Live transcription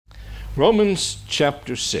Romans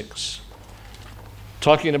chapter 6.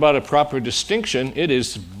 Talking about a proper distinction, it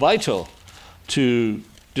is vital to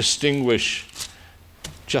distinguish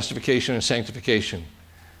justification and sanctification,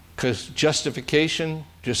 because justification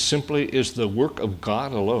just simply is the work of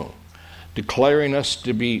God alone, declaring us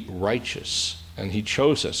to be righteous, and He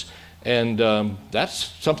chose us. And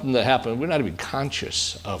that's something that happened. We're not even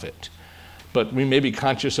conscious of it, but we may be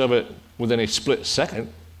conscious of it within a split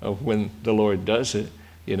second of when the Lord does it,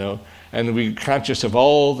 and we're conscious of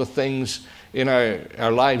all the things in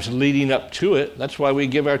our lives leading up to it. That's why we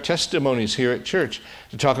give our testimonies here at church,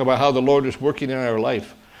 to talk about how the Lord is working in our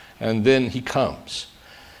life, and then He comes.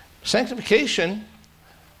 Sanctification,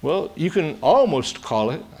 well, you can almost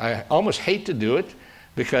call it, I almost hate to do it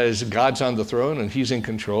because God's on the throne and He's in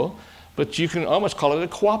control, but you can almost call it a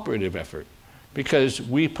cooperative effort, because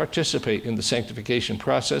we participate in the sanctification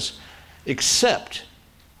process, except,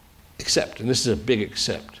 and this is a big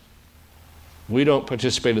except, we don't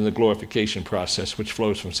participate in the glorification process, which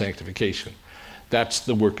flows from sanctification. That's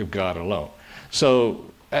the work of God alone. So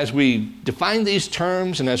as we define these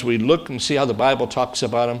terms and as we look and see how the Bible talks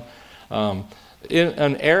about them,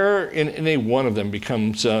 an error in any one of them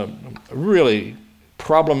becomes really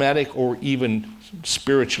problematic or even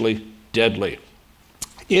spiritually deadly.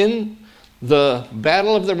 In the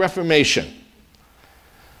battle of the Reformation,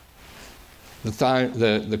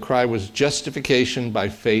 the cry was justification by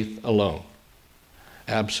faith alone.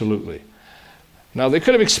 Absolutely. Now, they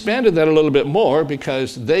could have expanded that a little bit more,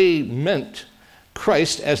 because they meant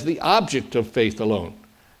Christ as the object of faith alone.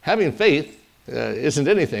 Having faith isn't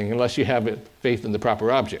anything unless you have faith in the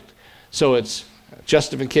proper object. So it's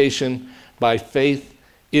justification by faith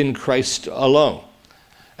in Christ alone.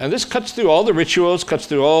 And this cuts through all the rituals, cuts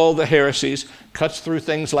through all the heresies, cuts through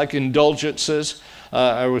things like indulgences.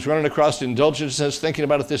 I was running across indulgences, thinking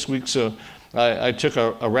about it this week, so I took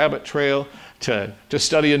a rabbit trail to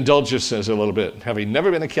study indulgences a little bit, having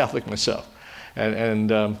never been a Catholic myself, and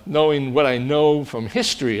knowing what I know from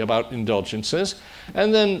history about indulgences,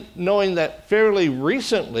 and then knowing that fairly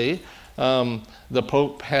recently the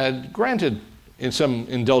Pope had granted in some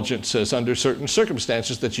indulgences under certain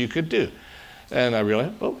circumstances that you could do. And I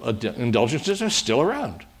realized, indulgences are still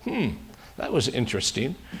around. That was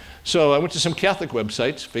interesting. So I went to some Catholic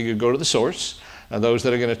websites, figured go to the source, those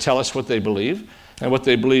that are going to tell us what they believe and what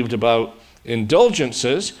they believed about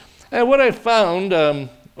indulgences. And what I found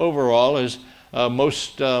overall is I went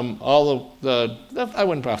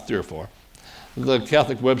about 3 or 4. The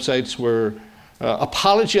Catholic websites were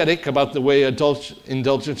apologetic about the way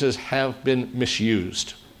indulgences have been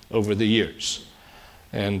misused over the years.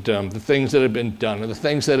 And the things that have been done, and the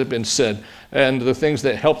things that have been said, and the things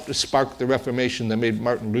that helped to spark the Reformation that made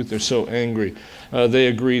Martin Luther so angry. They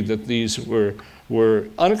agreed that these were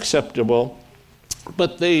unacceptable,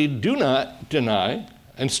 but they do not deny,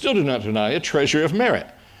 and still do not deny, a treasury of merit.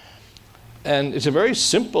 And it's a very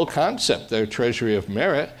simple concept, their treasury of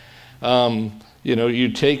merit.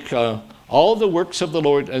 You take all the works of the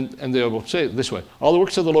Lord, and they will say it this way, all the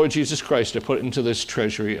works of the Lord Jesus Christ are put into this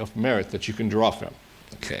treasury of merit that you can draw from.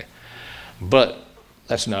 Okay, but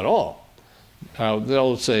that's not all.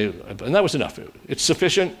 They'll say, and that was enough. It's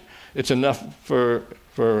sufficient. It's enough for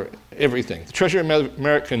everything. The treasury of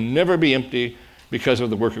merit can never be empty because of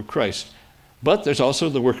the work of Christ. But there's also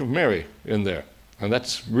the work of Mary in there, and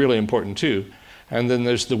that's really important too. And then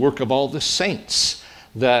there's the work of all the saints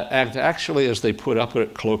that act actually, as they put up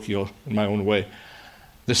it colloquial in my own way,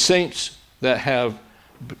 the saints that have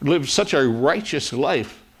lived such a righteous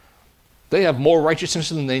life, they have more righteousness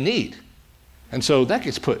than they need. And so that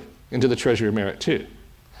gets put into the treasury of merit too.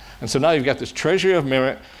 And so now you've got this treasury of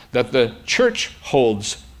merit that the church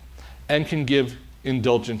holds and can give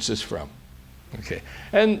indulgences from. Okay,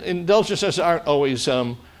 and indulgences aren't always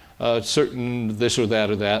certain this or that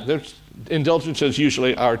or that. Indulgences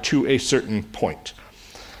usually are to a certain point.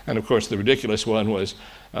 And of course the ridiculous one was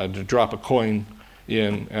to drop a coin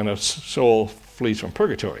in and a soul flees from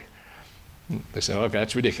purgatory. They said, okay,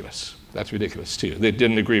 that's ridiculous. That's ridiculous too. They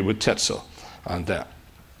didn't agree with Tetzel on that.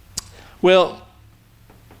 Well,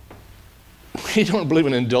 we don't believe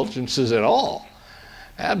in indulgences at all.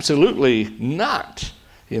 Absolutely not.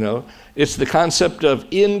 It's the concept of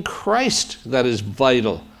in Christ that is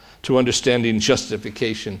vital to understanding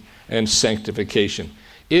justification and sanctification.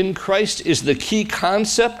 In Christ is the key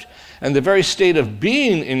concept, and the very state of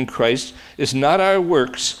being in Christ is not our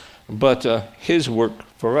works, but His work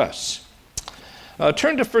for us.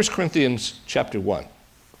 Turn to 1 Corinthians chapter 1.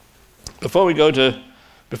 Before we go to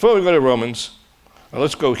Romans,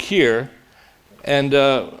 let's go here. And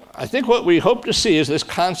I think what we hope to see is this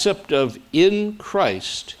concept of in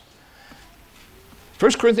Christ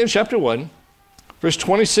 1 Corinthians chapter 1, verse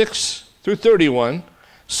 26 through 31,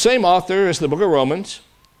 same author as the book of Romans,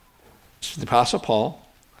 it's the Apostle Paul.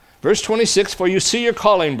 Verse 26, for you see your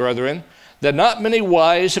calling, brethren, that not many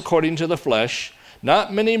wise according to the flesh,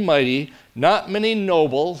 not many mighty, not many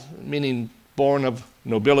noble, meaning born of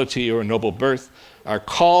nobility or noble birth, are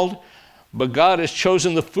called, but God has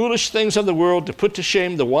chosen the foolish things of the world to put to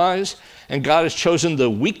shame the wise, and God has chosen the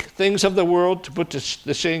weak things of the world to put to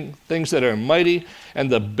shame things that are mighty, and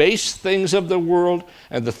the base things of the world,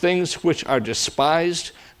 and the things which are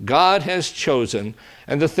despised, God has chosen,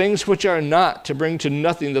 and the things which are not, to bring to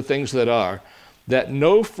nothing the things that are, that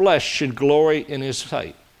no flesh should glory in his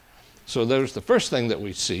sight. So there's the first thing that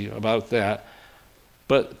we see about that.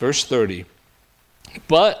 But verse 30,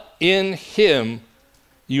 but in him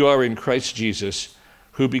you are in Christ Jesus,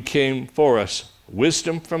 who became for us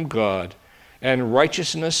wisdom from God, and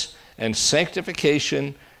righteousness and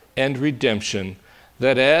sanctification and redemption,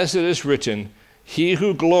 that as it is written, he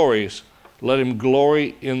who glories, let him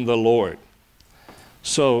glory in the Lord.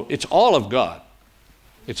 So it's all of God.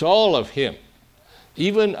 It's all of him.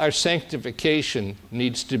 Even our sanctification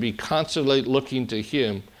needs to be constantly looking to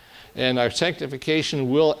him, and our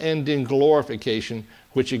sanctification will end in glorification,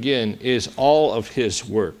 which again is all of his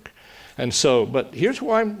work. And so, but here's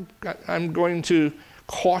where I'm going to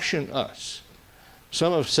caution us.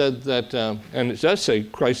 Some have said that, and it does say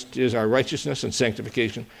Christ is our righteousness and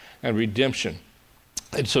sanctification and redemption.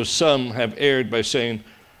 And so some have erred by saying,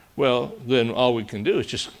 well, then all we can do is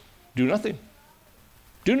just do nothing.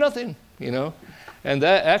 Do nothing, you know. And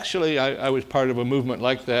that actually, I was part of a movement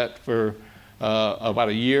like that for about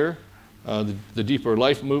a year, the Deeper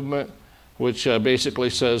Life movement, which basically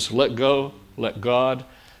says, let go, let God.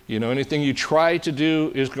 You know, anything you try to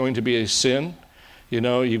do is going to be a sin. You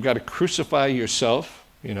know, you've got to crucify yourself,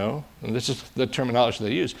 you know, and this is the terminology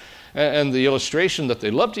they use. And the illustration that they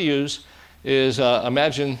love to use is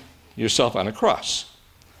imagine yourself on a cross.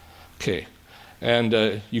 Okay,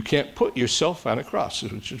 and you can't put yourself on a cross,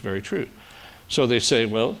 which is very true. So they say,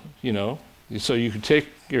 well, you know, so you could take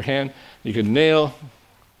your hand, you could nail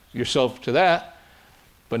yourself to that,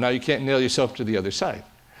 but now you can't nail yourself to the other side.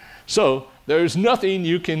 So there's nothing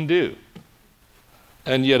you can do.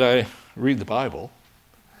 And yet I read the Bible,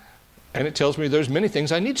 and it tells me there's many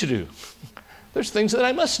things I need to do. There's things that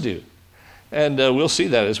I must do. And we'll see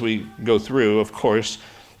that as we go through, of course.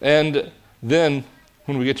 And then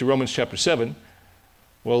when we get to Romans chapter 7,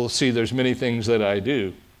 we'll see there's many things that I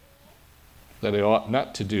do that I ought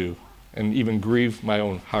not to do, and even grieve my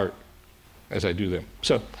own heart as I do them.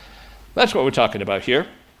 So that's what we're talking about here.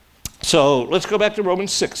 So let's go back to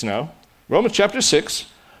Romans 6 now. Romans chapter 6.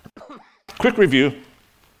 Quick review.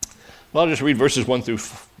 Well, I'll just read verses 1 through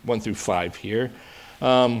 5 here.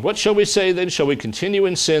 What shall we say then? Shall we continue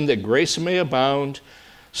in sin that grace may abound?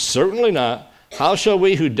 Certainly not. How shall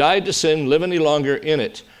we who died to sin live any longer in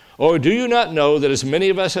it? Or do you not know that as many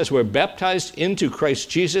of us as were baptized into Christ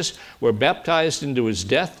Jesus were baptized into his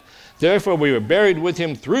death? Therefore we were buried with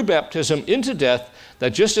him through baptism into death,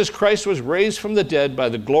 that just as Christ was raised from the dead by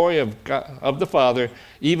the glory of God, of the Father,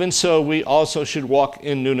 even so we also should walk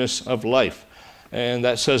in newness of life. And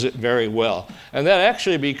that says it very well. And that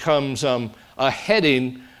actually becomes a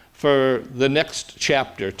heading for the next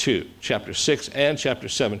chapter too, chapter 6 and chapter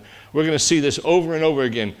 7. We're going to see this over and over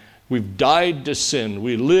again. We've died to sin.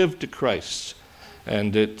 We live to Christ.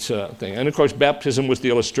 And it's thing. And of course, baptism was the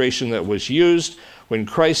illustration that was used. When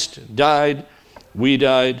Christ died, we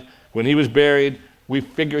died. When he was buried, we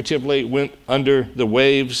figuratively went under the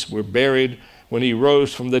waves, were buried. When he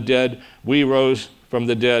rose from the dead, we rose from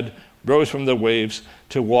the dead, rose from the waves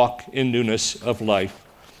to walk in newness of life.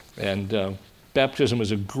 And baptism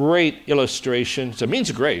is a great illustration. It's a means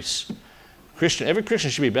of grace. Every Christian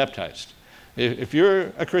should be baptized. If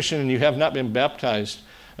you're a Christian and you have not been baptized,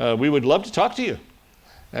 we would love to talk to you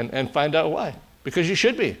and find out why. Because you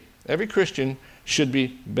should be. Every Christian should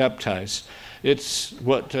be baptized. It's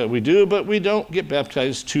what we do, but we don't get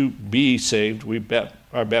baptized to be saved. We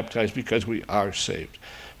are baptized because we are saved.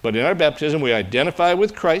 But in our baptism, we identify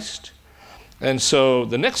with Christ. And so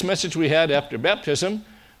the next message we had after baptism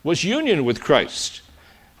was union with Christ,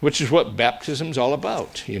 which is what baptism is all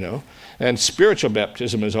about, you know, and spiritual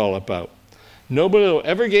baptism is all about. Nobody will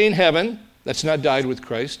ever gain heaven that's not died with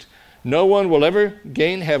Christ. No one will ever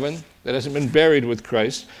gain heaven that hasn't been buried with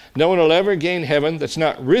Christ. No one will ever gain heaven that's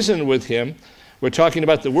not risen with him. We're talking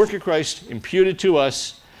about the work of Christ imputed to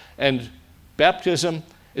us, and baptism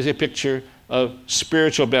is a picture of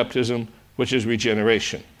spiritual baptism, which is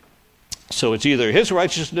regeneration. So it's either his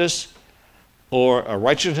righteousness or a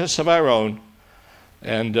righteousness of our own,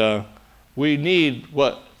 and we need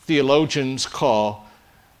what theologians call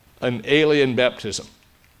an alien baptism.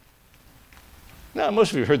 Now,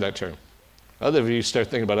 most of you have heard that term. Other of you start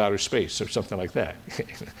thinking about outer space or something like that.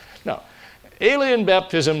 No. Alien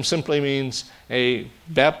baptism simply means a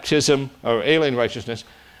baptism, or alien righteousness.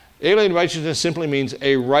 Alien righteousness simply means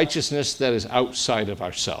a righteousness that is outside of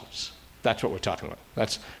ourselves. That's what we're talking about.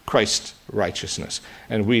 That's Christ's righteousness.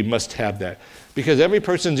 And we must have that. Because every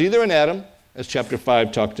person's either in Adam, as chapter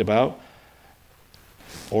 5 talked about,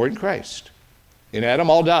 or in Christ. In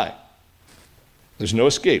Adam, all die. There's no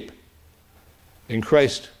escape. In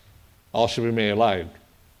Christ, all shall remain alive.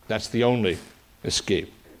 That's the only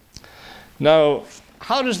escape. Now,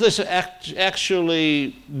 how does this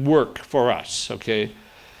actually work for us? Okay,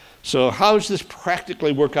 so how does this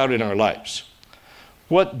practically work out in our lives?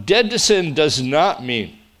 What dead to sin does not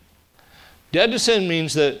mean. Dead to sin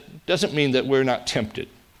doesn't mean that we're not tempted.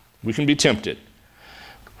 We can be tempted.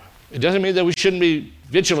 It doesn't mean that we shouldn't be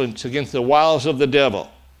vigilant against the wiles of the devil.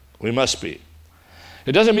 We must be.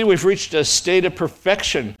 It doesn't mean we've reached a state of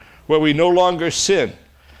perfection where we no longer sin.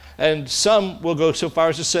 And some will go so far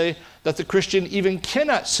as to say that the Christian even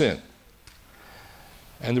cannot sin.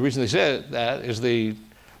 And the reason they say that is they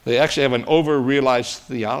actually have an over-realized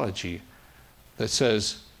theology that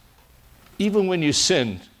says, even when you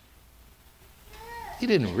sinned, you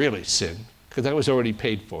didn't really sin, because that was already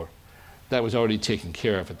paid for. That was already taken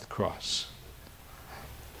care of at the cross.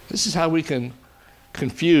 This is how we can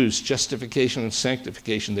confuse justification and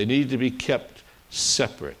sanctification. They need to be kept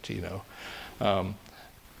separate, And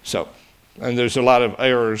there's a lot of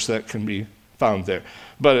errors that can be found there.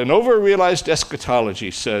 But an over-realized eschatology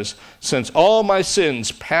says, since all my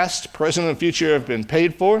sins, past, present, and future, have been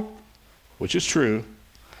paid for, which is true,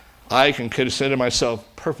 I can consider myself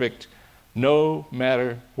perfect no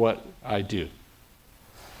matter what I do.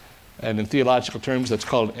 And in theological terms, that's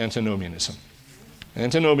called antinomianism.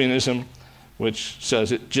 Antinomianism, which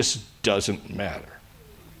says it just doesn't matter.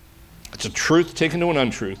 It's a truth taken to an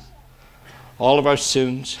untruth. All of our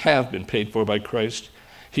sins have been paid for by Christ.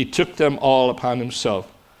 He took them all upon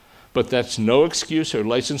himself. But that's no excuse or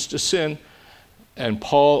license to sin. And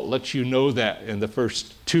Paul lets you know that in the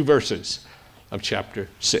first 2 verses of chapter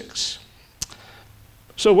 6.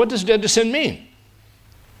 So what does dead to sin mean?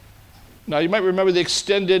 Now, you might remember the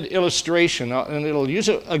extended illustration, and it'll use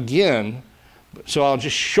it again, so I'll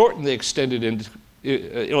just shorten the extended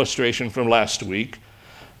illustration from last week.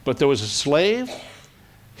 But there was a slave.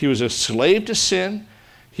 He was a slave to sin.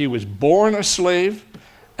 He was born a slave,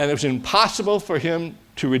 and it was impossible for him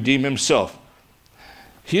to redeem himself.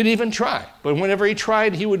 He'd even try, but whenever he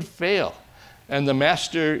tried, he would fail. And the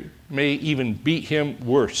master may even beat him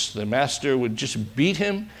worse. The master would just beat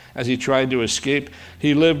him as he tried to escape.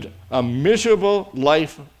 He lived a miserable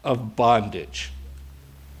life of bondage.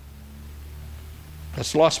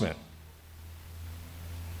 That's the lost man.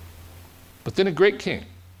 But then a great king,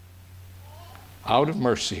 out of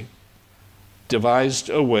mercy, devised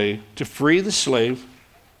a way to free the slave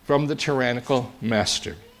from the tyrannical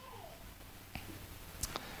master.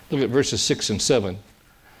 Look at verses 6 and 7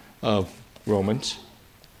 of Romans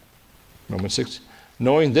 6.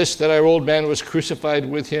 Knowing this, that our old man was crucified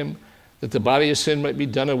with him, that the body of sin might be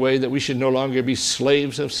done away, that we should no longer be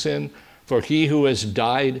slaves of sin, for he who has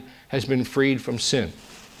died has been freed from sin.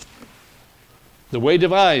 The way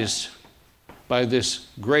devised by this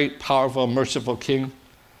great, powerful, merciful king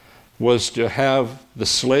was to have the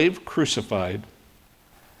slave crucified,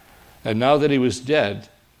 and now that he was dead,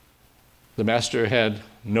 the master had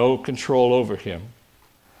no control over him.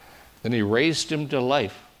 Then he raised him to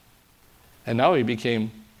life, and now he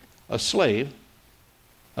became a slave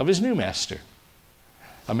of his new master,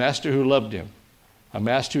 a master who loved him, a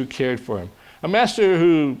master who cared for him, a master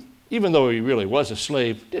who, even though he really was a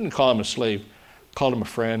slave, didn't call him a slave, called him a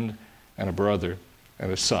friend and a brother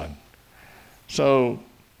and a son. So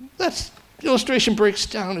that's, the illustration breaks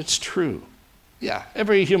down, it's true. Yeah,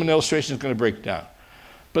 every human illustration is going to break down.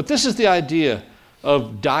 But this is the idea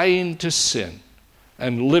of dying to sin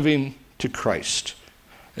and living to Christ.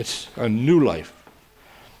 It's a new life.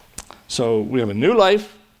 So we have a new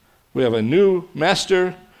life. We have a new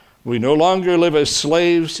master. We no longer live as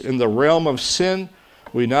slaves in the realm of sin.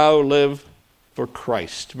 We now live for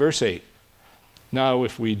Christ. Verse 8. Now,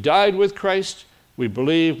 if we died with Christ, we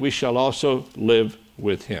believe we shall also live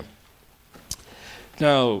with him.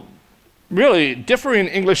 Now, really, differing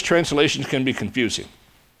English translations can be confusing.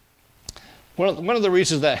 One of the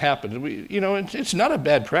reasons that happened, it's not a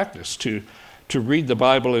bad practice to read the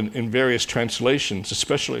Bible in various translations,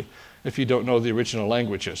 especially if you don't know the original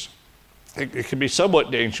languages. It can be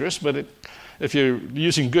somewhat dangerous, but if you're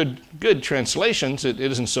using good translations, it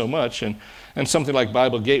isn't so much. And something like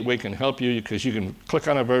Bible Gateway can help you because you can click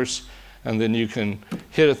on a verse and then you can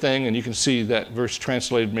hit a thing and you can see that verse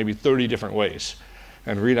translated maybe 30 different ways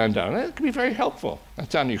and read on down. It can be very helpful.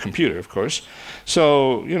 That's on your computer, of course.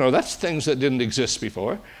 So, that's things that didn't exist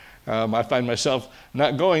before. I find myself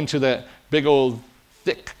not going to that big old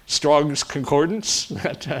thick Strong's Concordance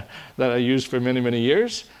that I used for many, many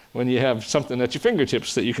years when you have something at your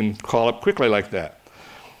fingertips that you can call up quickly like that.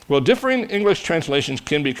 Well, differing English translations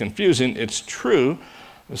can be confusing. It's true.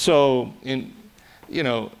 So,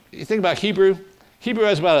 you think about Hebrew. Hebrew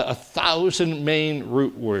has about 1,000 main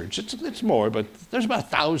root words. It's more, but there's about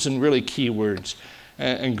 1,000 really key words.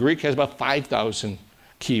 And Greek has about 5,000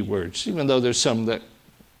 key words, even though there's some that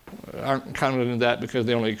aren't counted in that because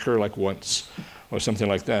they only occur like once or something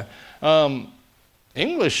like that.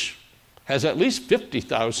 English has at least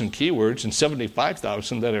 50,000 keywords and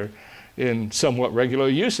 75,000 that are in somewhat regular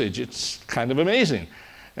usage. It's kind of amazing.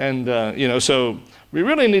 And, so we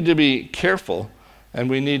really need to be careful, and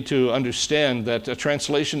we need to understand that a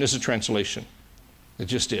translation is a translation. It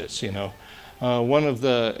just is, One of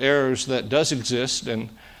the errors that does exist, and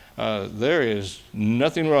there is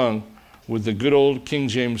nothing wrong with the good old King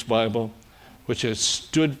James Bible, which has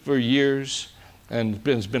stood for years and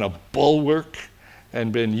has been a bulwark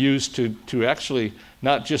and been used to actually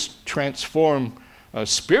not just transform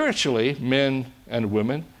spiritually men and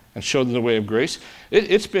women and show them the way of grace.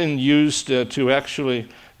 It's been used to actually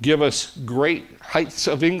give us great heights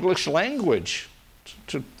of English language.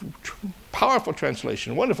 Powerful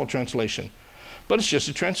translation, wonderful translation. But it's just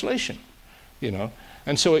a translation,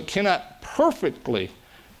 And so it cannot perfectly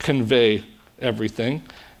convey everything.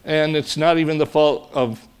 And it's not even the fault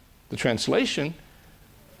of the translation.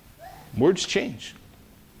 Words change.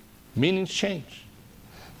 Meanings change.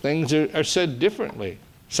 Things are said differently.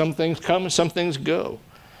 Some things come and some things go.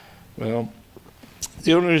 Well,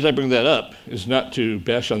 the only reason I bring that up is not to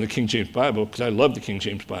bash on the King James Bible, because I love the King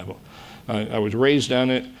James Bible. I was raised on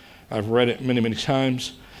it. I've read it many, many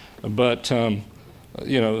times. But,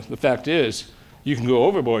 the fact is, you can go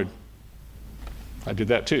overboard. I did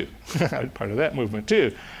that too. I was part of that movement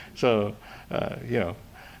too. So,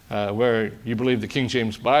 where you believe the King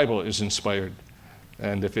James Bible is inspired.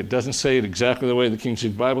 And if it doesn't say it exactly the way the King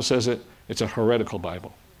James Bible says it, it's a heretical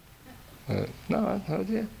Bible.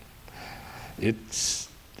 It's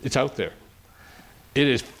out there. It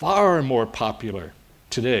is far more popular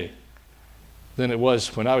today than it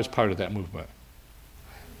was when I was part of that movement.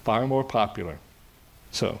 Far more popular.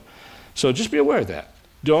 So just be aware of that.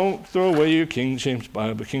 Don't throw away your King James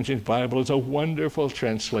Bible. The King James Bible is a wonderful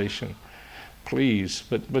translation. Please,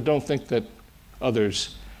 but don't think that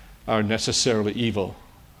others are necessarily evil,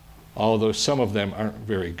 although some of them aren't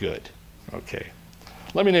very good. Okay.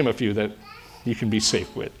 Let me name a few that you can be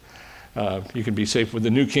safe with. You can be safe with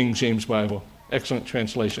the New King James Bible, excellent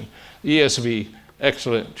translation. ESV,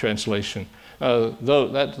 excellent translation.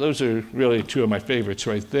 Those are really two of my favorites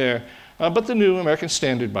right there. But the New American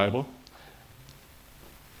Standard Bible,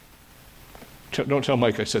 don't tell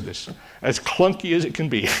Mike I said this, as clunky as it can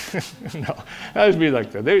be. No, that would be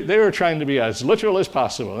like that. They were trying to be as literal as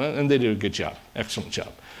possible, and they do a good job, excellent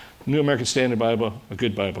job. New American Standard Bible, a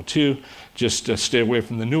good Bible too. Just stay away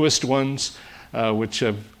from the newest ones, which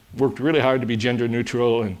have worked really hard to be gender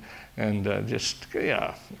neutral, and just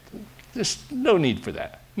no need for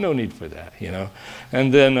that. No need for that,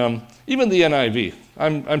 And then even the NIV.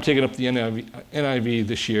 I'm taking up the NIV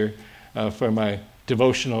this year for my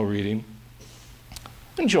devotional reading.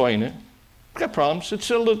 Enjoying it. Got problems.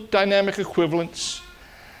 It's a little dynamic equivalence.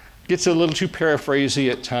 Gets a little too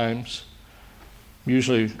paraphrasey at times.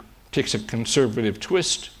 Usually takes a conservative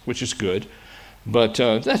twist, which is good. But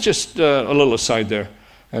that's just a little aside there.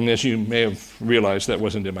 And as you may have realized, that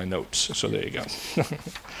wasn't in my notes. So there you go.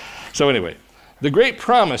 So anyway, the great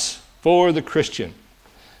promise for the Christian.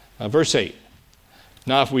 Verse 8.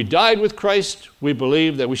 Now if we died with Christ, we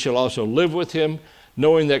believe that we shall also live with him,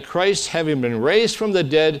 knowing that Christ, having been raised from the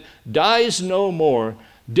dead, dies no more.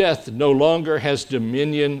 Death no longer has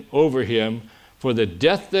dominion over him. For the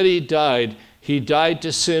death that he died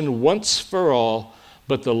to sin once for all,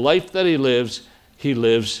 but the life that he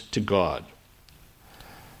lives to God.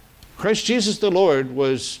 Christ Jesus the Lord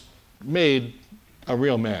was made a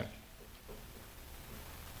real man.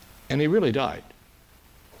 And he really died.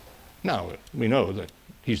 Now, we know that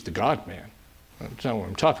he's the God-man. That's not what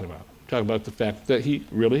I'm talking about. I'm talking about the fact that he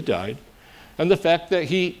really died, and the fact that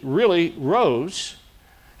he really rose,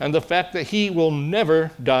 and the fact that he will never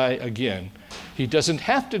die again. He doesn't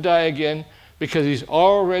have to die again because he's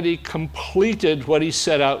already completed what he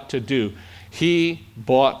set out to do. He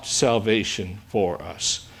bought salvation for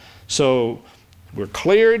us. So we're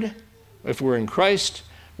cleared if we're in Christ.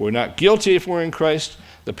 We're not guilty if we're in Christ.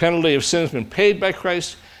 The penalty of sin has been paid by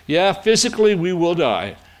Christ. Yeah, physically we will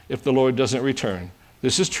die if the Lord doesn't return.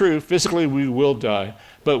 This is true. Physically we will die,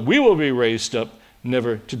 but we will be raised up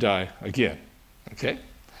never to die again. Okay?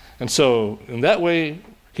 And so in that way,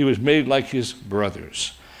 he was made like his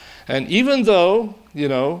brothers. And even though,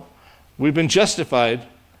 we've been justified,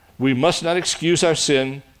 we must not excuse our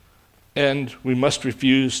sin, and we must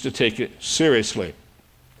refuse to take it seriously.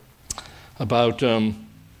 About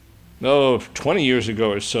 20 years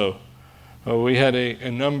ago or so, we had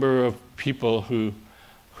a number of people who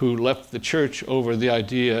left the church over the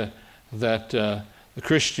idea that the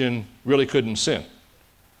Christian really couldn't sin.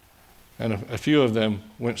 And a few of them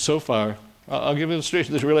went so far. I'll give you an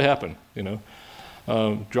illustration. This really happened,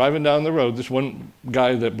 Driving down the road, this one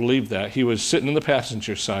guy that believed that, he was sitting in the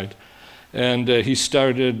passenger side, and he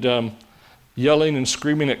started yelling and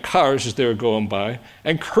screaming at cars as they were going by,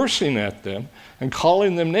 and cursing at them, and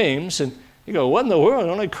calling them names. And you go, what in the world?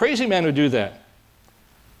 Only a crazy man would do that.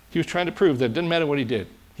 He was trying to prove that it didn't matter what he did,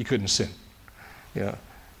 he couldn't sin.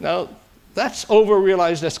 Now, that's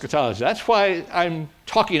over-realized eschatology. That's why I'm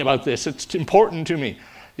talking about this. It's important to me.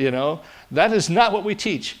 That is not what we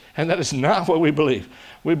teach, and that is not what we believe.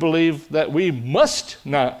 We believe that we must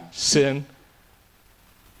not sin,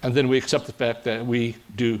 and then we accept the fact that we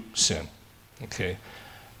do sin. Okay?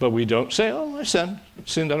 But we don't say, I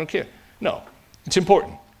sinned, I don't care. No, it's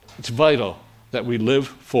important. It's vital that we live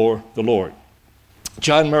for the Lord.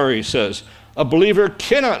 John Murray says, a believer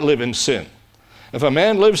cannot live in sin. If a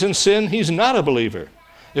man lives in sin, he's not a believer.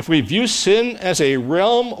 If we view sin as a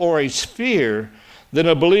realm or a sphere, then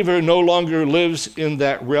a believer no longer lives in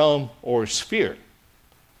that realm or sphere.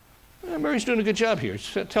 Murray's doing a good job here.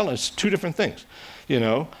 He's telling us two different things.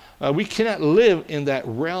 We cannot live in that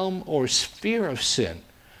realm or sphere of sin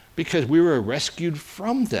because we were rescued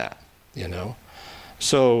from that,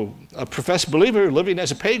 So a professed believer living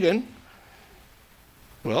as a pagan,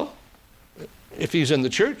 well, if he's in the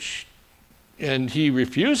church and he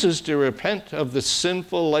refuses to repent of the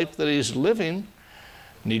sinful life that he's living,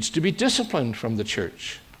 needs to be disciplined from the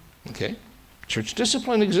church. Okay? Church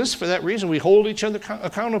discipline exists for that reason. We hold each other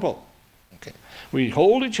accountable. Okay? We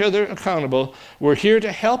hold each other accountable. We're here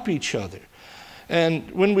to help each other.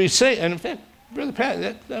 And when we say, and in fact, Brother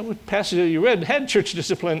Pat, that passage that you read had church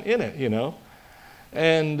discipline in it,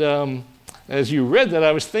 And as you read that,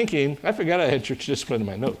 I was thinking, I forgot I had church discipline in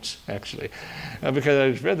my notes, actually, because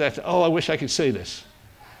I read that, I wish I could say this.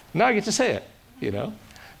 Now I get to say it,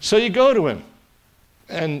 So you go to him.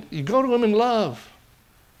 And you go to him in love,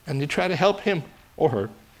 and you try to help him or her.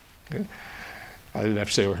 Okay? I didn't have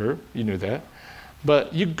to say or her, you knew that.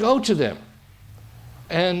 But you go to them,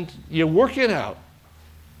 and you work it out.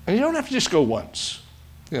 And you don't have to just go once.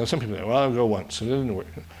 Some people say, I'll go once. It doesn't work.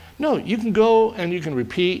 No, you can go, and you can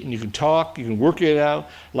repeat, and you can talk, you can work it out.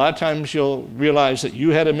 A lot of times you'll realize that you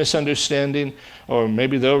had a misunderstanding, or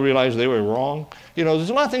maybe they'll realize they were wrong. There's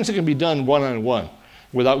a lot of things that can be done one-on-one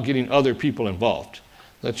without getting other people involved.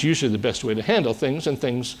 That's usually the best way to handle things, and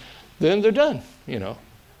things, then they're done,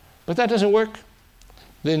 But that doesn't work.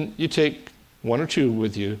 Then you take one or two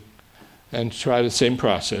with you and try the same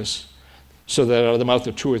process so that out of the mouth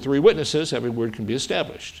of 2 or 3 witnesses, every word can be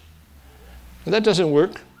established. If that doesn't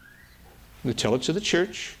work, you tell it to the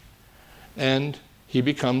church, and he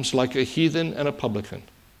becomes like a heathen and a publican.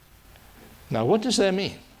 Now, what does that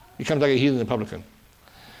mean? He becomes like a heathen and a publican.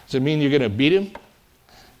 Does it mean you're going to beat him?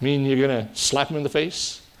 Mean you're going to slap him in the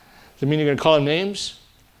face? Does it mean you're going to call him names?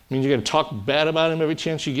 Mean you're going to talk bad about him every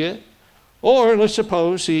chance you get? Or let's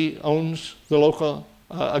suppose he owns the local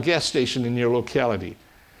a gas station in your locality.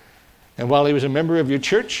 And while he was a member of your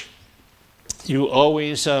church, you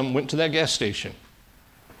always went to that gas station.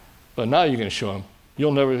 But now you're going to show him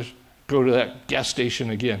you'll never go to that gas station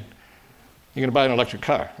again. You're going to buy an electric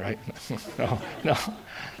car, right?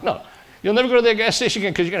 No. You'll never go to that gas station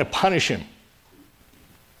again because you're going to punish him.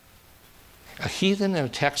 A heathen and a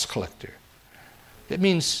tax collector. That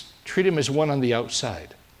means treat him as one on the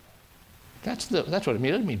outside. That's what it means.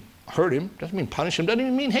 It doesn't mean hurt him. Doesn't mean punish him. Doesn't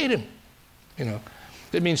even mean hate him.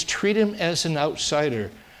 It means treat him as an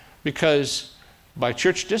outsider, because by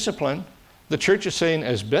church discipline, the church is saying,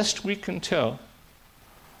 as best we can tell,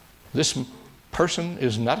 this person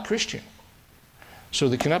is not a Christian, so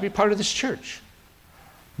they cannot be part of this church.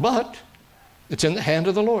 But it's in the hand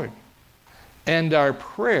of the Lord. And our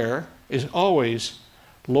prayer is always,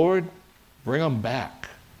 Lord, bring them back.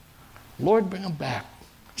 Lord, bring them back.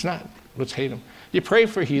 It's not, let's hate them. You pray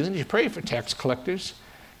for heathens. You pray for tax collectors.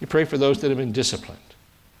 You pray for those that have been disciplined.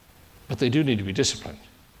 but they do need to be disciplined.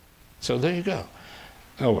 So there you go.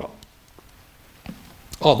 Oh, well.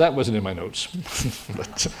 Oh, that wasn't in my notes,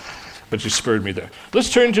 but you spurred me there.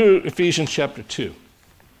 Let's turn to Ephesians chapter 2.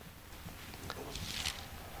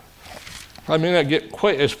 I may not get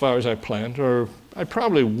quite as far as I planned, or I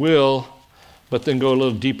probably will, but then go a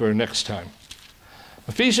little deeper next time.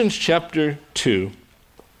 Ephesians chapter 2.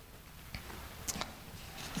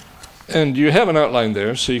 And you have an outline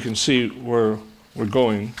there, so you can see where we're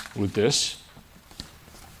going with this.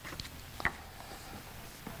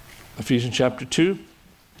 Ephesians chapter 2,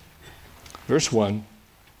 verse 1.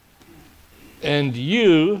 And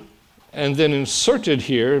you, and then inserted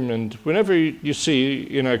here, and whenever you see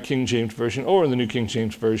in our King James Version or in the New King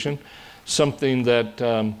James Version something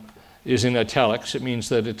that is in italics, it means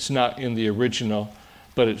that it's not in the original,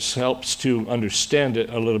 but it helps to understand it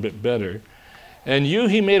a little bit better. And you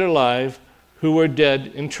he made alive, who were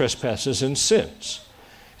dead in trespasses and sins,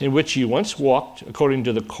 in which you once walked according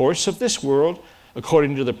to the course of this world,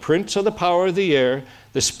 according to the prince of the power of the air,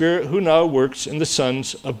 the spirit who now works in the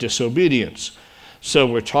sons of disobedience. So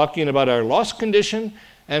we're talking about our lost condition,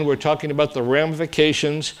 and we're talking about the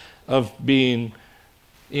ramifications of being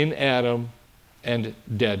in Adam and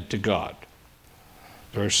dead to God.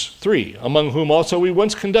 Verse 3, among whom also we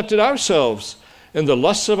once conducted ourselves in the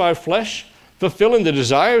lusts of our flesh, fulfilling the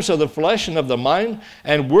desires of the flesh and of the mind,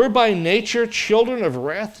 and were by nature children of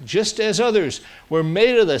wrath, just as others. We're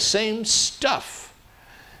made of the same stuff,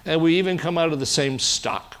 and we even come out of the same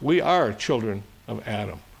stock. We are children of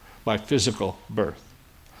Adam by physical birth.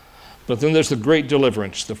 But then there's the great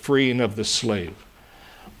deliverance, the freeing of the slave.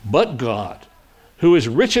 But God, who is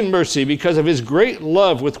rich in mercy because of his great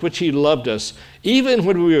love with which he loved us, even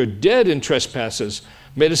when we were dead in trespasses,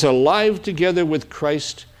 made us alive together with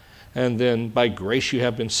Christ, and then by grace you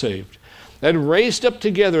have been saved, and raised up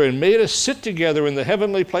together and made us sit together in the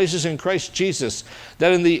heavenly places in Christ Jesus,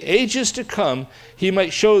 that in the ages to come he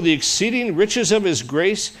might show the exceeding riches of his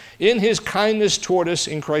grace in his kindness toward us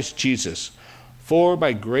in Christ Jesus. For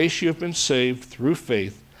by grace you have been saved through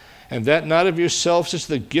faith, and that not of yourselves is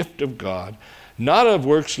the gift of God, not of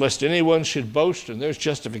works, lest anyone should boast. And there's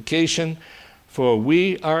justification. For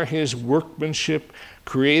we are his workmanship,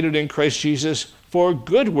 created in Christ Jesus for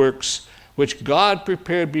good works, which God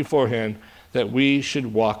prepared beforehand that we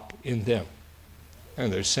should walk in them.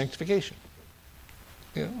 And there's sanctification.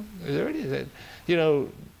 There it is.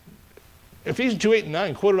 Ephesians 2, 8, and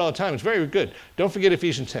 9, quoted all the time. It's very good. Don't forget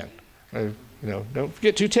Ephesians 10. Don't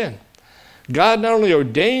forget 2:10. God not only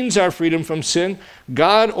ordains our freedom from sin,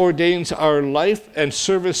 God ordains our life and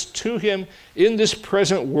service to him in this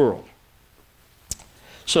present world.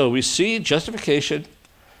 So we see justification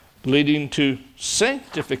leading to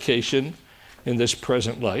sanctification in this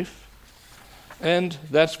present life. And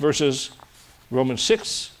that's verses Romans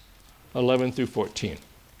 6, 11 through 14.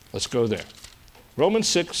 Let's go there. Romans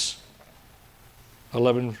 6,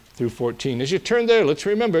 11 through 14. As you turn there, let's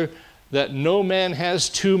remember that no man has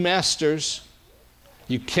two masters.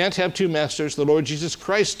 You can't have two masters. The Lord Jesus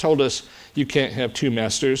Christ told us you can't have two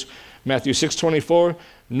masters. Matthew 6:24,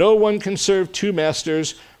 no one can serve two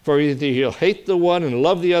masters, for either he'll hate the one and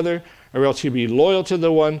love the other, or else he'll be loyal to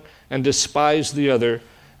the one and despise the other.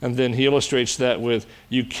 And then he illustrates that with,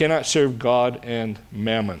 you cannot serve God and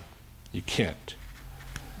mammon. You can't.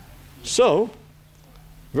 So,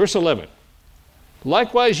 verse 11,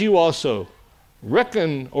 likewise you also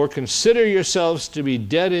reckon or consider yourselves to be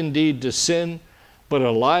dead indeed to sin, but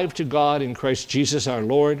alive to God in Christ Jesus our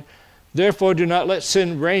Lord. Therefore do not let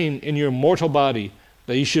sin reign in your mortal body,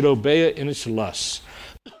 that you should obey it in its lusts.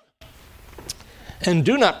 And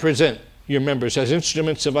do not present your members as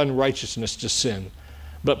instruments of unrighteousness to sin,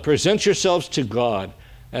 but present yourselves to God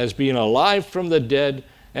as being alive from the dead,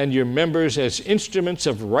 and your members as instruments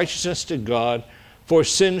of righteousness to God. For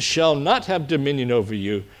sin shall not have dominion over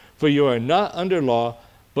you, for you are not under law,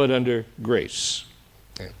 but under grace.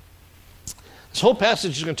 Okay. This whole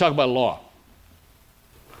passage is going to talk about law.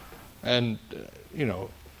 And,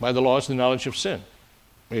 by the law is the knowledge of sin,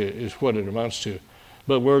 is what it amounts to.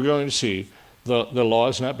 But we're going to see the law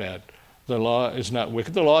is not bad. The law is not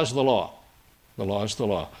wicked. The law is the law. The law is the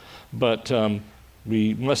law. But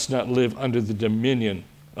we must not live under the dominion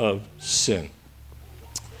of sin.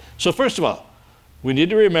 So first of all, we need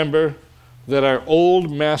to remember that our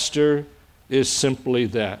old master is simply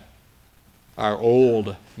that, our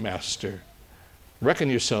old master. Reckon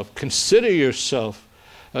yourself, consider yourself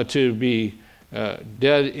to be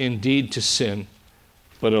dead indeed to sin,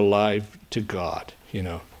 but alive to God,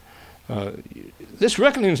 This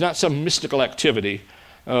reckoning is not some mystical activity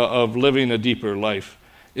of living a deeper life.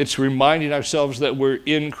 It's reminding ourselves that we're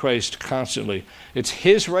in Christ constantly. It's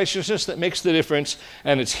His righteousness that makes the difference,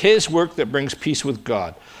 and it's His work that brings peace with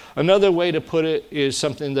God. Another way to put it is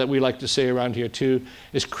something that we like to say around here too,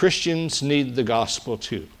 is Christians need the gospel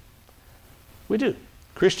too. We do.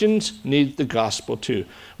 Christians need the gospel too.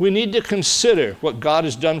 We need to consider what God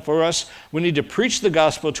has done for us. We need to preach the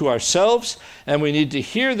gospel to ourselves, and we need to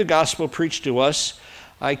hear the gospel preached to us.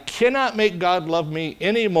 I cannot make God love me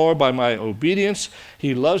any more by my obedience.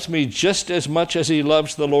 He loves me just as much as He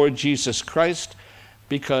loves the Lord Jesus Christ,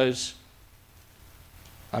 because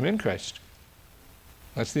I'm in Christ.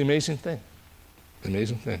 That's the amazing thing. The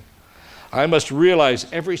amazing thing. I must realize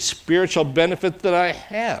every spiritual benefit that I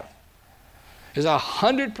have is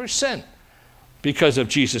 100% because of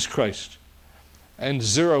Jesus Christ and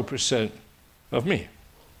 0% of me.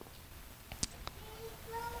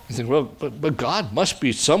 You think, well, but God must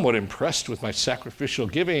be somewhat impressed with my sacrificial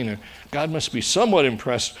giving, and God must be somewhat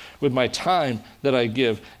impressed with my time that I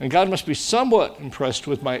give, and God must be somewhat impressed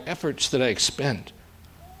with my efforts that I expend.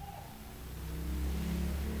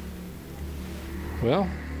 Well,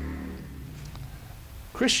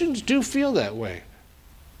 Christians do feel that way.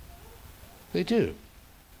 They do.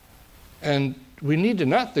 And we need to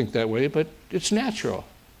not think that way, but it's natural.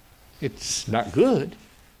 It's not good,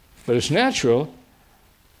 but it's natural.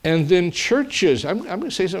 And then churches, I'm going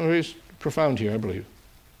to say something very profound here, I believe.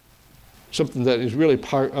 Something that is really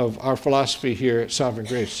part of our philosophy here at Sovereign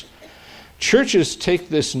Grace. Churches take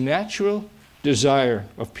this natural desire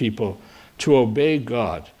of people to obey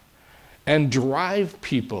God and drive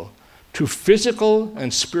people to physical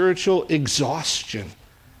and spiritual exhaustion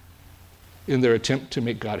in their attempt to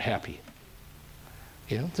make God happy.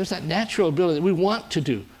 You know, there's that natural ability that we want to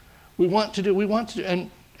do,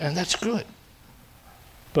 and that's good.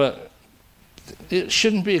 But it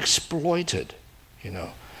shouldn't be exploited, you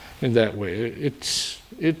know, in that way. It's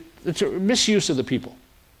a misuse of the people,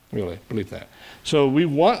 really, believe that. So we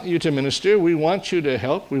want you to minister, we want you to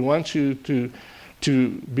help, we want you to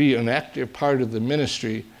be an active part of the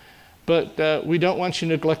ministry, but we don't want you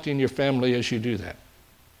neglecting your family as you do that.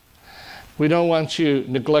 We don't want you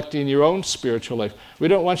neglecting your own spiritual life. We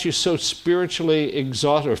don't want you so spiritually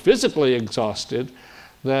exhausted or physically exhausted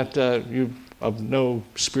that you of no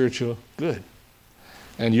spiritual good.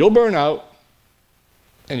 And you'll burn out,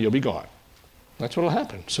 and you'll be gone. That's what will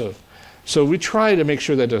happen. So we try to make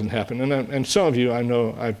sure that doesn't happen. And some of you, I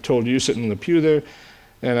know, I've told you sitting in the pew there,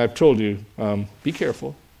 and I've told you, be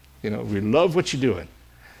careful. You know, we love what you're doing,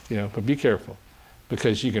 you know, but be careful,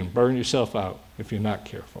 because you can burn yourself out if you're not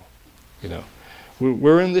careful. You know,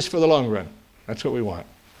 we're in this for the long run. That's what we want,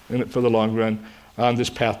 in it for the long run on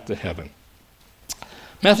this path to heaven.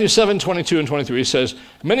 Matthew 7:22 and 23 says,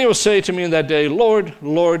 "Many will say to me in that day, Lord,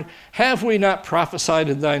 Lord, have we not prophesied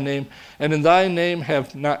in thy name, and in thy name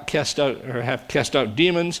have cast out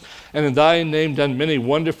demons, and in thy name done many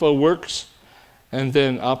wonderful works? And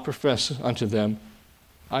then I'll profess unto them,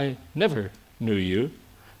 I never knew you.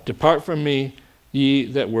 Depart from me, ye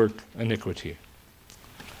that work iniquity."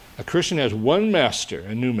 A Christian has one master,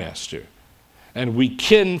 a new master, and we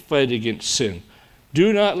can fight against sin.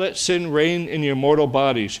 Do not let sin reign in your mortal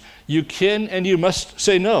bodies. You can and you must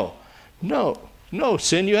say no. No,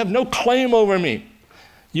 sin, you have no claim over me.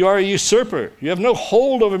 You are a usurper. You have no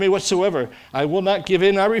hold over me whatsoever. I will not give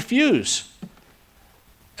in, I refuse.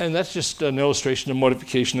 And that's just an illustration of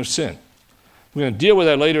mortification of sin. We're going to deal with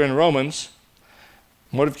that later in Romans.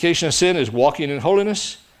 Mortification of sin is walking in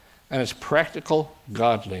holiness, and it's practical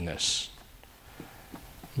godliness.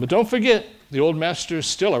 But don't forget, the old master is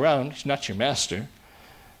still around. He's not your master,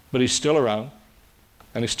 but he's still around,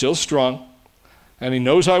 and he's still strong, and he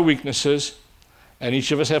knows our weaknesses, and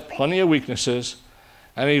each of us have plenty of weaknesses,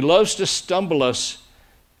 and he loves to stumble us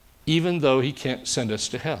even though he can't send us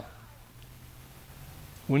to hell.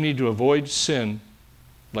 We need to avoid sin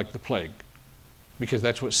like the plague, because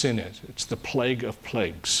that's what sin is. It's the plague of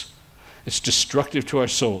plagues. It's destructive to our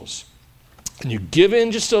souls. And you give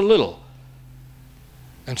in just a little,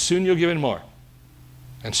 and soon you'll give in more.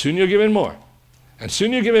 And soon you'll give in more. And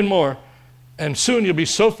soon you'll give in more. And soon you'll be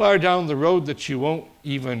so far down the road that you won't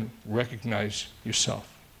even recognize yourself.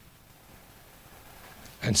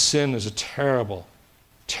 And sin is a terrible,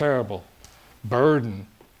 terrible burden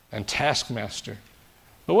and taskmaster.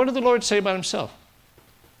 But what did the Lord say about himself?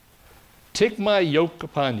 Take my yoke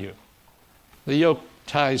upon you. The yoke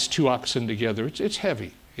ties two oxen together. It's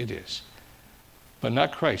heavy. It is. But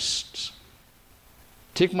not Christ's.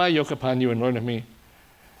 Take my yoke upon you and learn of me,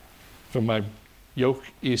 for my yoke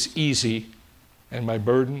is easy and my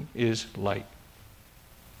burden is light.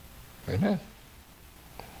 Amen.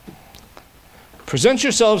 Present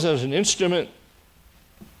yourselves as an instrument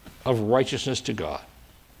of righteousness to God.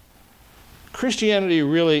 Christianity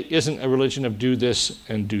really isn't a religion of do this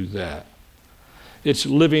and do that. It's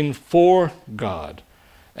living for God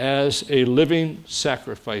as a living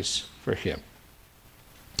sacrifice for Him.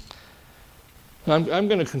 I'm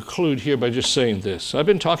going to conclude here by just saying this. I've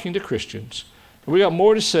been talking to Christians. We got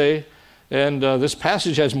more to say, and this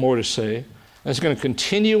passage has more to say. And it's going to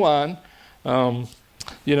continue on. One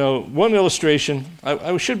illustration,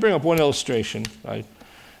 I should bring up one illustration.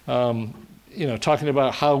 Talking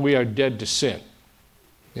about how we are dead to sin.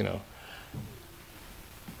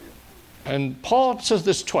 And Paul says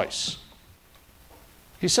this twice.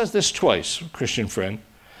 He says this twice, Christian friend.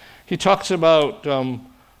 He talks about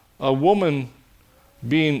a woman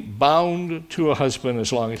being bound to a husband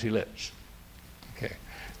as long as he lives. Okay.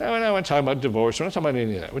 Now, we're not talking about divorce. We're not talking about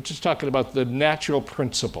any of that. We're just talking about the natural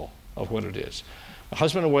principle of what it is. A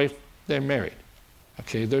husband and wife, they're married.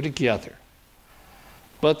 Okay, they're together.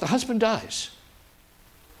 But the husband dies.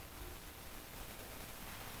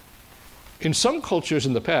 In some cultures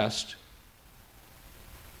in the past,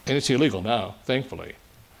 and it's illegal now, thankfully,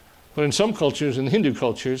 but in some cultures, in Hindu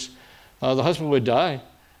cultures, the husband would die,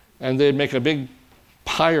 and they'd make a big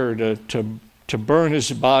pyre to burn his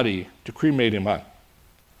body, to cremate him on.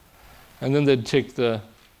 And then they'd take the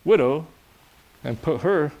widow and put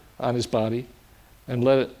her on his body and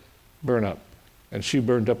let it burn up. And she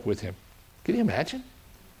burned up with him. Can you imagine?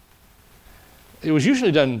 It was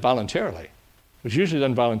usually done voluntarily.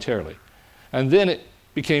 And then it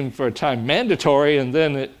became, for a time, mandatory, and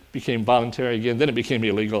then it became voluntary again. Then it became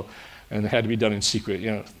illegal, and it had to be done in secret.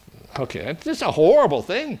 Okay, it's just a horrible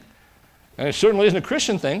thing. And it certainly isn't a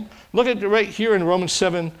Christian thing. Look at it right here in Romans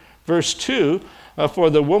 7, verse 2. For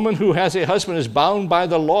the woman who has a husband is bound by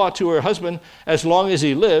the law to her husband as long as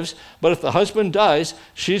he lives, but if the husband dies,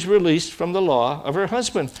 she's released from the law of her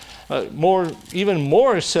husband. Even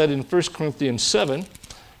more is said in 1 Corinthians 7.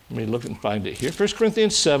 Let me look and find it here. 1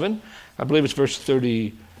 Corinthians 7, I believe it's verse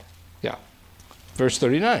 39.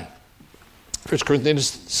 1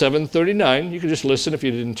 Corinthians 7:39. You can just listen if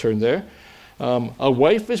you didn't turn there. A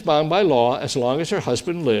wife is bound by law as long as her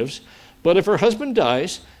husband lives, but if her husband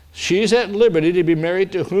dies, she is at liberty to be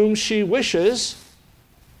married to whom she wishes,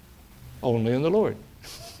 only in the Lord.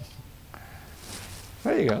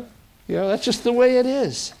 There you go. That's just the way it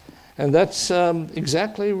is. And that's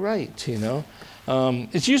exactly right,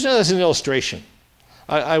 It's used as an illustration.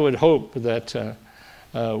 I would hope that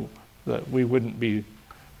we wouldn't be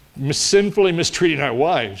sinfully mistreating our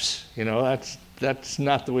wives. That's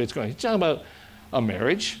not the way it's going. He's talking about a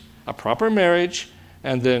marriage, a proper marriage,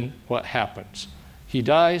 and then what happens. He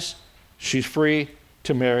dies, she's free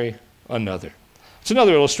to marry another. It's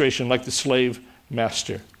another illustration like the slave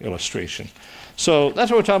master illustration. So that's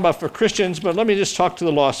what we're talking about for Christians, but let me just talk to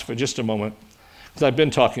the lost for just a moment, because I've been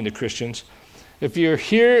talking to Christians. If you're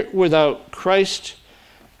here without Christ,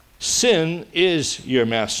 sin is your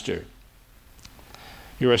master.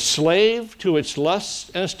 You're a slave to its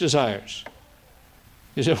lusts and its desires.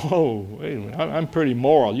 You say, oh, wait a minute, I'm pretty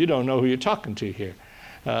moral. You don't know who you're talking to here.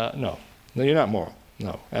 No, you're not moral.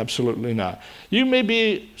 No, absolutely not. You may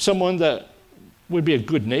be someone that would be a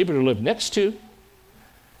good neighbor to live next to.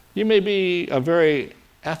 You may be a very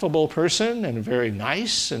affable person and very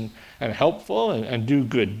nice and helpful and do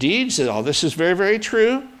good deeds. And all this is very, very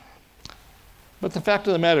true. But the fact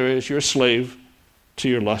of the matter is you're a slave to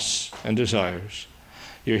your lusts and desires.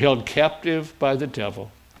 You're held captive by the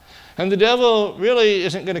devil. And the devil really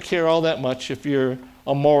isn't going to care all that much if you're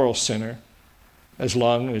a moral sinner, as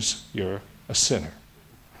long as you're a sinner.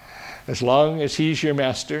 As long as he's your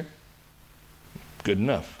master, good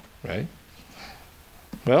enough, right?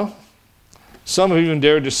 Well, some have even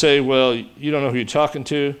dared to say, well, you don't know who you're talking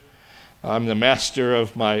to. I'm the master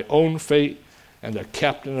of my own fate and the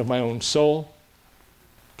captain of my own soul.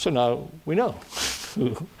 So now we know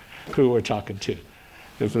who we're talking to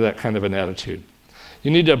with that kind of an attitude. You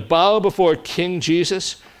need to bow before King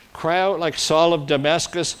Jesus, cry out like Saul of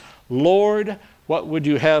Damascus, Lord, what would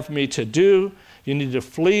you have me to do? You need to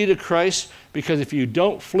flee to Christ, because if you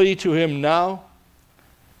don't flee to him now,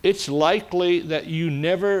 it's likely that you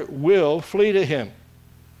never will flee to him.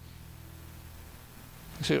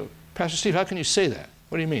 You say, Pastor Steve, how can you say that?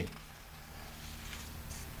 What do you mean?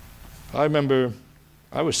 I remember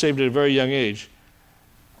I was saved at a very young age,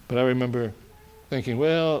 but I remember thinking,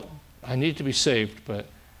 well, I need to be saved, but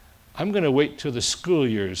I'm going to wait till the school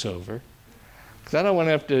year is over, because I don't want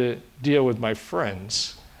to have to deal with my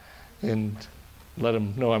friends and let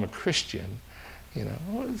them know I'm a Christian.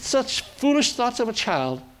 Such foolish thoughts of a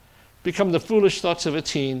child become the foolish thoughts of a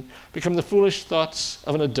teen, become the foolish thoughts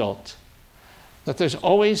of an adult, that there's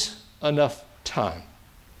always enough time.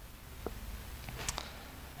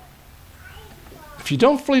 If you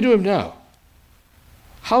don't flee to him now,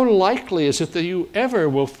 how likely is it that you ever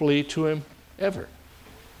will flee to him ever?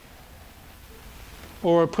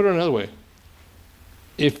 Or put it another way,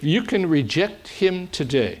 if you can reject him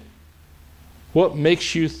today, what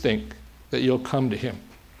makes you think that you'll come to him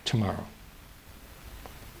tomorrow?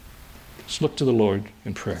 Let's look to the Lord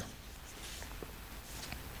in prayer.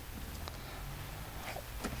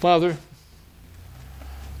 Father,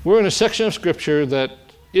 we're in a section of Scripture that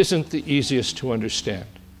isn't the easiest to understand.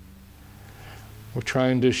 We're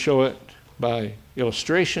trying to show it by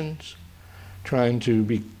illustrations, trying to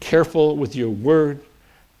be careful with your word,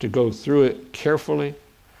 to go through it carefully.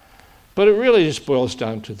 But it really just boils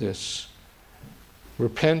down to this.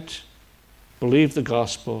 Repent, believe the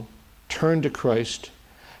gospel, turn to Christ,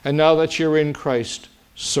 and now that you're in Christ,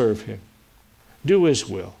 serve him. Do his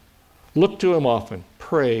will. Look to him often.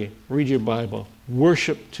 Pray, read your Bible,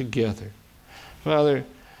 worship together. Father,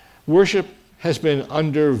 worship has been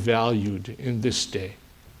undervalued in this day.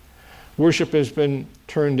 Worship has been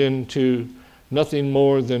turned into nothing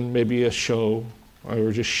more than maybe a show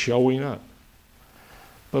or just showing up.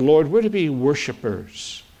 But Lord, we're to be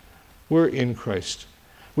worshipers. We're in Christ.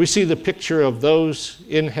 We see the picture of those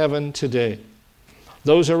in heaven today,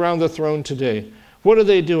 those around the throne today. What are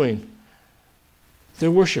they doing?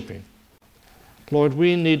 They're worshiping. Lord,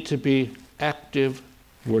 we need to be active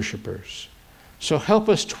worshipers. So help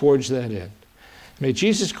us towards that end. May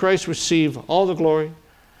Jesus Christ receive all the glory.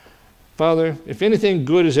 Father, if anything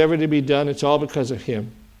good is ever to be done, it's all because of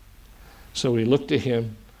him. So we look to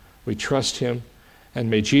him, we trust him, and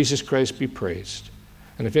may Jesus Christ be praised.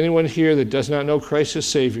 And if anyone here that does not know Christ as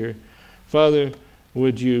Savior, Father,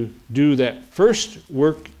 would you do that first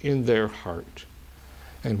work in their heart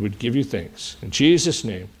and would give you thanks. In Jesus'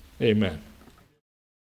 name, amen.